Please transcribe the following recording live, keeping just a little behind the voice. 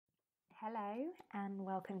Hello and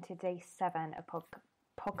welcome to day 7 of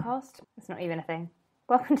podcast. It's not even a thing.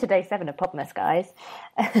 Welcome to day 7 of Podmas, guys.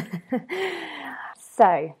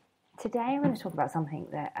 So today I'm going to talk about something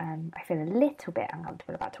that I feel a little bit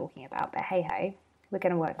uncomfortable about talking about, but hey ho, we're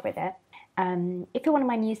going to work with it. If you're one of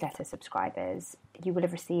my newsletter subscribers, you will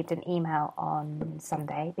have received an email on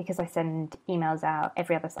Sunday because I send emails out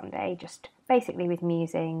every other Sunday, just basically with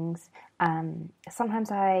musings.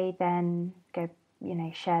 Sometimes I then go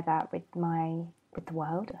share that with the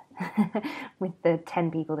world, with the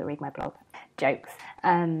 10 people that read my blog. Jokes.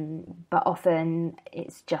 But often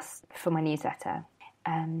it's just for my newsletter.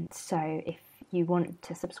 So if you want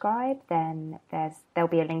to subscribe, then there'll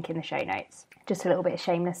be a link in the show notes. Just a little bit of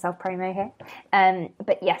shameless self-promo here.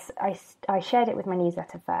 But yes, I shared it with my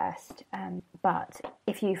newsletter first. But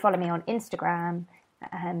if you follow me on Instagram,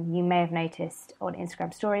 you may have noticed on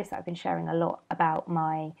Instagram stories that I've been sharing a lot about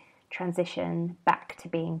my transition back to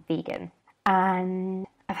being vegan, and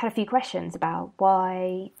I've had a few questions about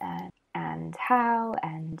why and how,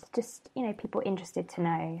 and just people interested to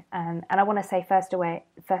know. And I want to say first away.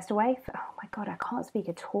 Oh my god, I can't speak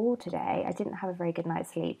at all today. I didn't have a very good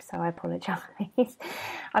night's sleep, so I apologise.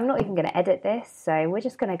 I'm not even going to edit this, so we're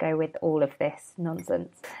just going to go with all of this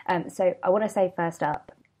nonsense. So I want to say first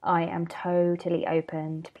up, I am totally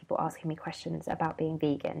open to people asking me questions about being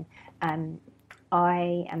vegan.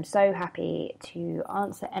 I am so happy to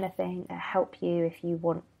answer anything, help you if you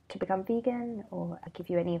want to become vegan, or give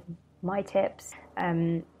you any of my tips.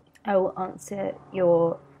 I will answer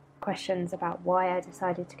your questions about why I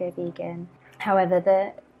decided to go vegan. However,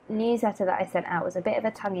 the newsletter that I sent out was a bit of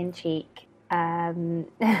a tongue-in-cheek,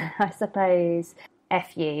 I suppose,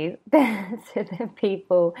 F you, to the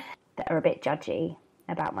people that are a bit judgy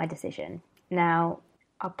about my decision. Now,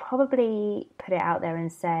 I'll probably put it out there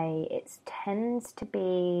and say it tends to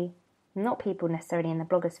be not people necessarily in the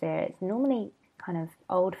blogosphere. It's normally kind of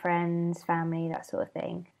old friends, family, that sort of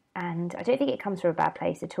thing. And I don't think it comes from a bad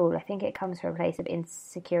place at all. I think it comes from a place of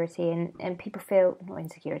insecurity, and people feel, not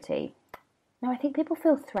insecurity. No, I think people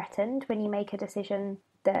feel threatened when you make a decision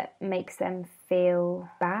that makes them feel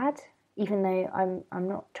bad, even though I'm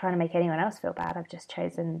not trying to make anyone else feel bad. I've just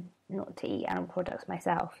chosen not to eat animal products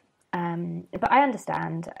myself. But I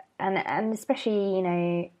understand, and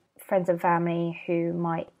especially, friends and family who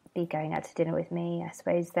might be going out to dinner with me, I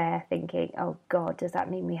suppose they're thinking, oh God, does that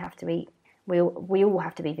mean we have to eat? We all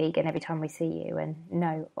have to be vegan every time we see you? And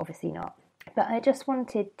no, obviously not. But I just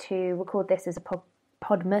wanted to record this as a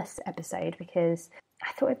Podmas episode because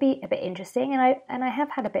I thought it'd be a bit interesting, and I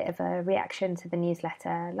have had a bit of a reaction to the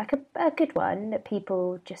newsletter, like a good one, that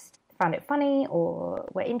people just found it funny or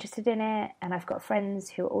were interested in it. And I've got friends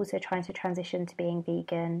who are also trying to transition to being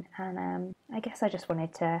vegan, and I guess I just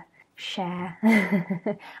wanted to share.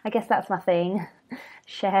 I guess that's my thing.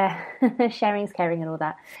 Sharing's caring and all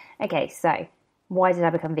that. Okay, so why did I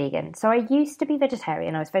become vegan? So I used to be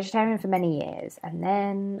vegetarian. I was vegetarian for many years, and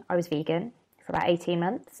then I was vegan for about 18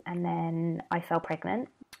 months, and then I fell pregnant.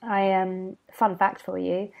 Fun fact for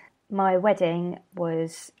you, my wedding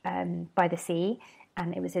was by the sea,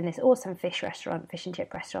 and it was in this awesome fish and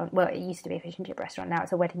chip restaurant. Well, it used to be a fish and chip restaurant. Now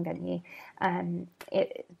it's a wedding venue.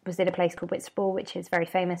 It was in a place called Whitstable, which is very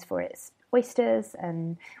famous for its oysters.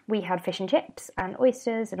 And we had fish and chips and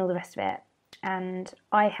oysters and all the rest of it. And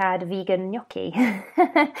I had vegan gnocchi.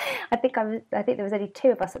 I think there was only 2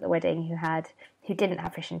 of us at the wedding who didn't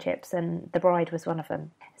have fish and chips, and the bride was one of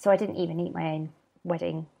them. So I didn't even eat my own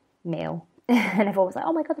wedding meal. And everyone was like,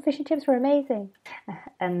 oh my god, the fish and chips were amazing.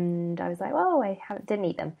 And I was like, well, didn't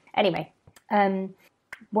eat them. Anyway, when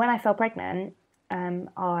I fell pregnant, and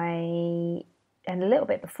a little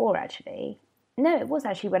bit before actually, no, it was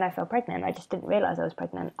actually when I fell pregnant, I just didn't realise I was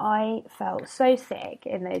pregnant. I felt so sick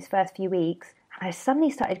in those first few weeks, and I suddenly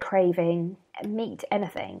started craving meat,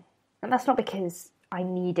 anything. And that's not because I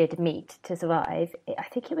needed meat to survive. I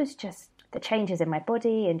think it was just the changes in my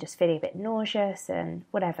body and just feeling a bit nauseous and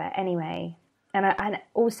whatever. Anyway, and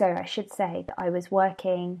also I should say that I was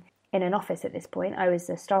working in an office at this point. I was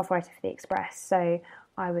a staff writer for the Express, so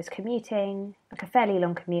I was commuting, like a fairly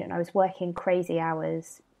long commute, and I was working crazy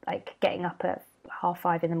hours, like getting up at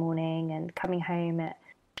 5:30 in the morning and coming home at...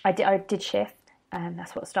 I did shift, and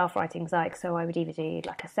that's what staff writing's like, so I would either do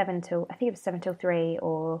like a 7 till 3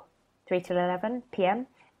 or 3 till 11 p.m,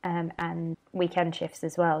 and weekend shifts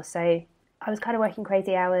as well. So I was kind of working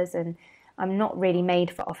crazy hours, and I'm not really made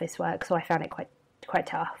for office work, so I found it quite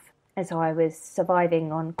tough. And so I was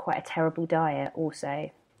surviving on quite a terrible diet also.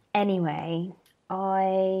 Anyway,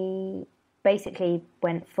 I basically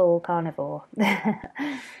went full carnivore.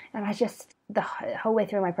 And the whole way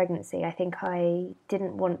through my pregnancy, I think I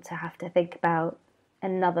didn't want to have to think about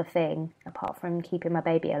another thing apart from keeping my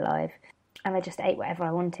baby alive. And I just ate whatever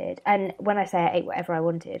I wanted. And when I say I ate whatever I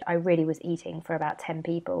wanted, I really was eating for about 10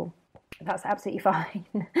 people. That's absolutely fine.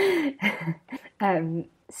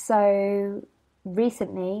 So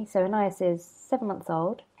recently, so Anais is 7 months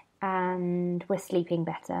old and we're sleeping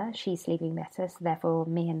better. She's sleeping better. So therefore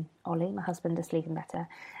me and Ollie, my husband, are sleeping better.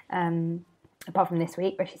 Apart from this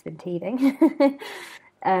week where she's been teething.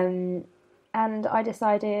 And I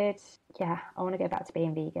decided, I want to go back to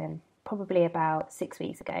being vegan, probably about 6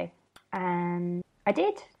 weeks ago. And I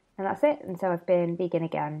did, and that's it. And so I've been vegan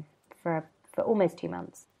again for almost 2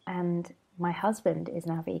 months. And my husband is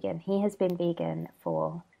now vegan. He has been vegan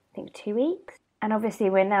for, I think, 2 weeks. And obviously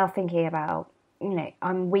we're now thinking about,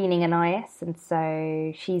 I'm weaning Anais, and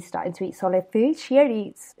so she's starting to eat solid foods. She only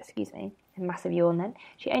eats, a massive yawn then.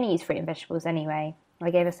 She only eats fruit and vegetables anyway. I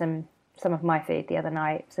gave her some of my food the other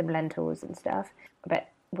night, some lentils and stuff. But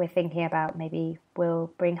we're thinking about maybe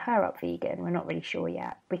we'll bring her up vegan. We're not really sure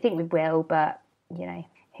yet. We think we will, but,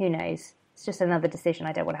 who knows? It's just another decision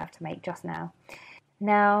I don't want to have to make just now.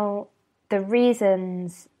 Now, the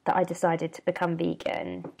reasons that I decided to become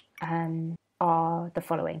vegan are the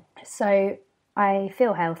following. So I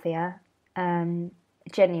feel healthier.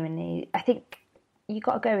 Genuinely, I think you've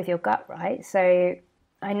got to go with your gut, right? So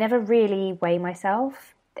I never really weigh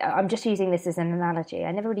myself. I'm just using this as an analogy.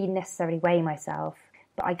 I never really necessarily weigh myself,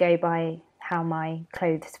 but I go by how my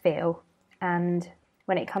clothes feel. And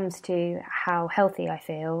when it comes to how healthy I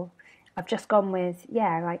feel, I've just gone with,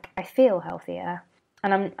 I feel healthier.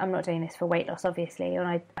 And I'm not doing this for weight loss, obviously. And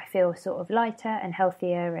I feel sort of lighter and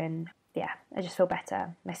healthier, and I just feel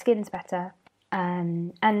better. My skin's better.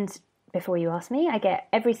 And before you ask me, I get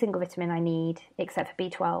every single vitamin I need except for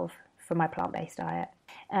B12 from my plant-based diet.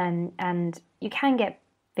 And you can get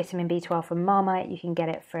vitamin B12 from Marmite, you can get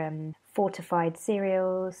it from fortified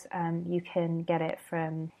cereals, you can get it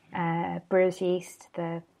from brewer's yeast,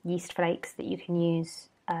 the yeast flakes that you can use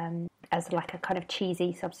as like a kind of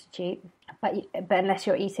cheesy substitute. But unless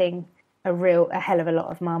you're eating a hell of a lot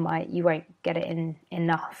of Marmite, you won't get it in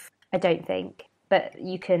enough, I don't think. But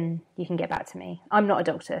you can get back to me. I'm not a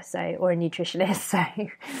doctor or a nutritionist, so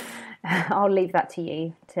I'll leave that to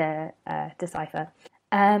you to decipher.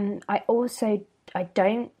 I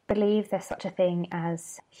don't believe there's such a thing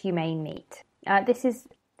as humane meat. This is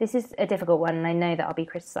a difficult one, and I know that I'll be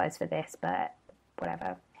criticised for this, but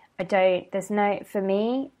whatever. For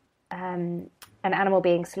me, an animal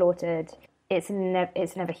being slaughtered, it's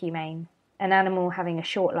never humane. An animal having a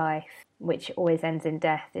short life, which always ends in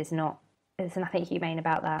death, there's nothing humane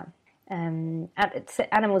about that.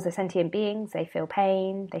 Animals are sentient beings. They feel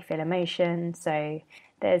pain, they feel emotion. So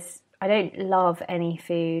I don't love any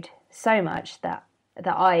food so much that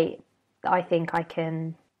I think I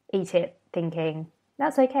can eat it thinking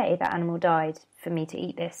that's okay, that animal died for me to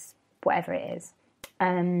eat this, whatever it is.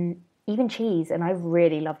 Even cheese, and I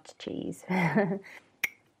really loved cheese. A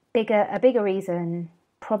bigger reason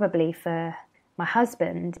probably for my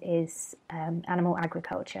husband is animal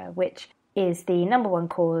agriculture, which is the number one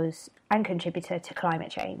cause and contributor to climate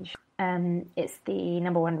change. It's the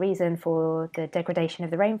number one reason for the degradation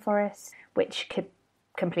of the rainforests, which could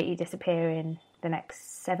completely disappear in the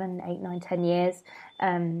next 7, 8, 9, 10 years.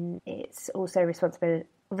 It's also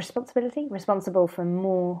responsible for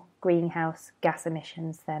more greenhouse gas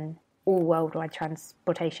emissions than all worldwide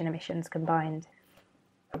transportation emissions combined.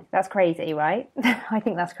 That's crazy, right? I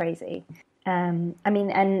think that's crazy. And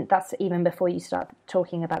that's even before you start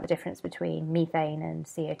talking about the difference between methane and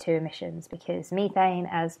CO2 emissions, because methane,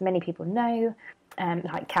 as many people know,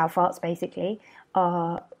 like cow farts basically,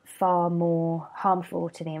 are far more harmful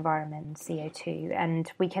to the environment than CO2,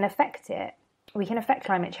 and we can affect it. We can affect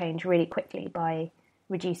climate change really quickly by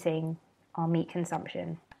reducing our meat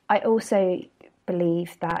consumption. I also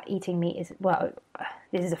believe that eating meat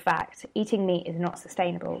this is a fact, eating meat is not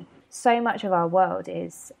sustainable. So much of our world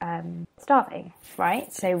is starving,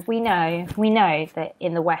 right? So we know that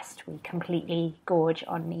in the West we completely gorge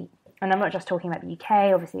on meat. And I'm not just talking about the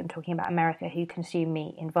UK, obviously I'm talking about America, who consume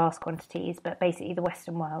meat in vast quantities, but basically the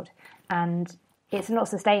Western world. And it's not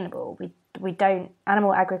sustainable. We don't,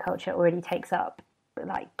 animal agriculture already takes up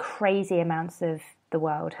like crazy amounts of the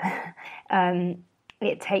world.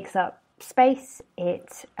 It takes up space,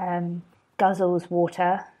 it guzzles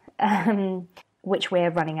water, which we're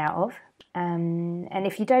running out of. And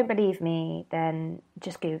if you don't believe me, then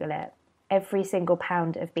just Google it. Every single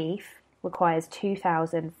pound of beef requires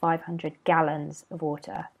 2,500 gallons of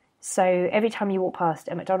water. So every time you walk past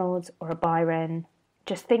a McDonald's or a Byron,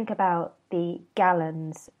 just think about the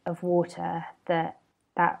gallons of water that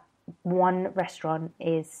one restaurant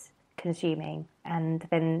is consuming, and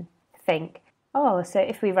then think, oh, so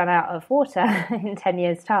if we run out of water in 10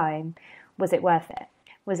 years' time, was it worth it?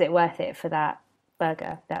 Was it worth it for that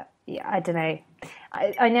burger? That, yeah, I don't know.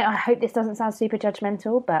 I know, I hope this doesn't sound super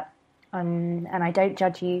judgmental, but, and I don't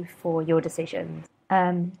judge you for your decisions.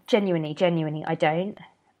 Genuinely, I don't.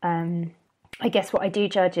 I guess what I do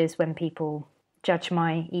judge is when people judge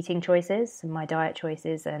my eating choices and my diet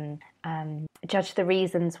choices and judge the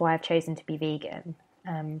reasons why I've chosen to be vegan.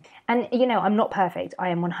 And, you know, I'm not perfect. I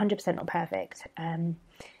am 100% not perfect.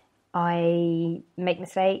 I make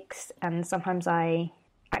mistakes, and sometimes I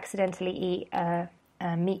accidentally eat an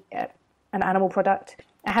animal product.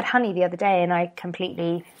 I had honey the other day, and I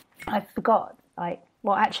forgot, like,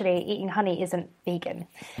 well, actually, eating honey isn't vegan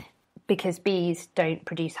because bees don't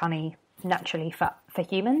produce honey naturally for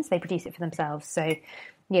humans. They produce it for themselves. So,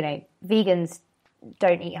 you know, vegans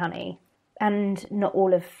don't eat honey. And not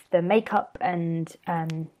all of the makeup and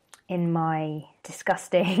in my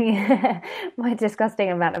disgusting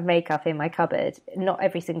amount of makeup in my cupboard, not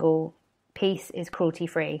every single piece is cruelty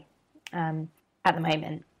free at the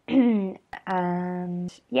moment. And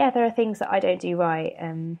yeah, there are things that I don't do right.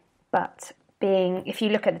 But if you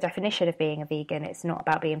look at the definition of being a vegan, it's not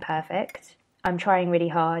about being perfect. I'm trying really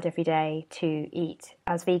hard every day to eat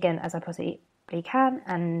as vegan as I possibly can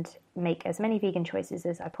and make as many vegan choices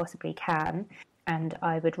as I possibly can. And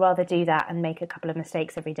I would rather do that and make a couple of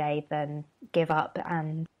mistakes every day than give up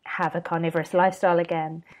and have a carnivorous lifestyle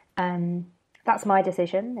again. That's my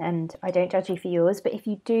decision, and I don't judge you for yours. But if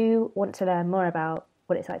you do want to learn more about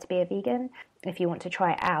what it's like to be a vegan, if you want to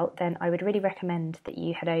try it out, then I would really recommend that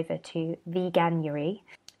you head over to Veganuary,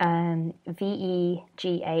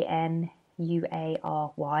 VEGANUARY,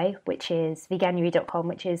 which is veganuary.com,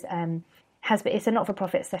 which is it's a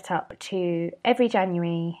not-for-profit set up to every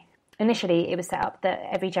January. Initially, it was set up that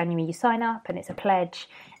every January you sign up and it's a pledge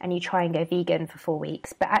and you try and go vegan for 4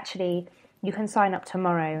 weeks. But actually, you can sign up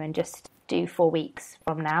tomorrow and just do 4 weeks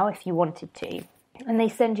from now if you wanted to. And they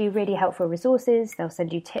send you really helpful resources. They'll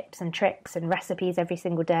send you tips and tricks and recipes every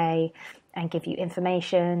single day and give you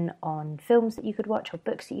information on films that you could watch or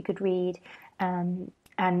books that you could read. And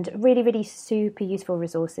really, really super useful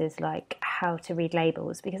resources like how to read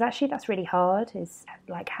labels, because actually that's really hard, is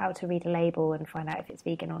like how to read a label and find out if it's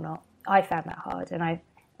vegan or not. I found that hard, and I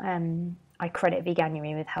credit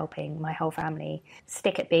Veganuary with helping my whole family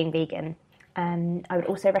stick at being vegan. I would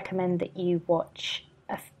also recommend that you watch,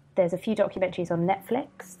 there's a few documentaries on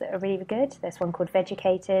Netflix that are really good. There's one called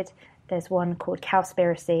Vegucated, there's one called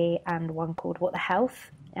Cowspiracy, and one called What the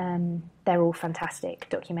Health. They're all fantastic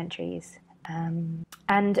documentaries.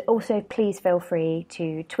 And also, please feel free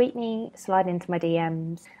to tweet me, slide into my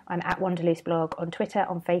DMs. I'm at Wanderloose Blog on Twitter,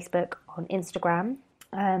 on Facebook, on Instagram.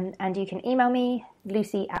 And you can email me,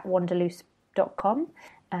 lucy@wanderloose.com.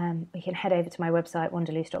 You can head over to my website,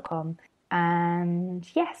 wanderloose.com. And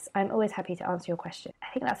yes, I'm always happy to answer your question. I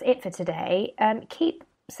think that's it for today. Keep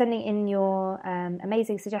sending in your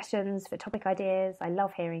amazing suggestions for topic ideas. I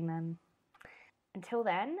love hearing them. Until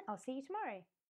then, I'll see you tomorrow.